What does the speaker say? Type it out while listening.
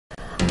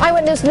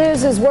Eyewitness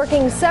News is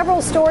working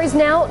several stories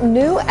now,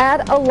 new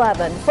at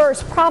 11.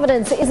 First,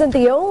 Providence isn't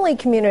the only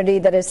community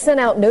that has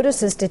sent out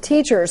notices to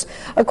teachers.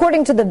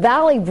 According to the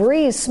Valley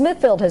Breeze,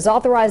 Smithfield has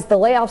authorized the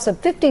layoffs of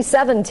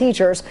 57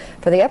 teachers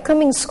for the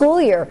upcoming school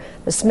year.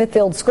 The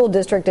Smithfield School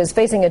District is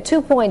facing a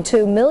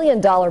 $2.2 million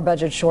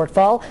budget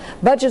shortfall.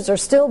 Budgets are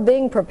still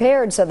being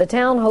prepared, so the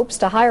town hopes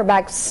to hire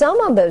back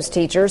some of those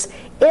teachers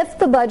if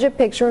the budget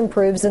picture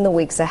improves in the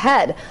weeks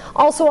ahead.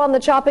 Also on the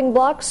chopping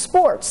block,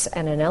 sports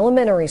and an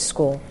elementary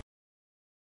school.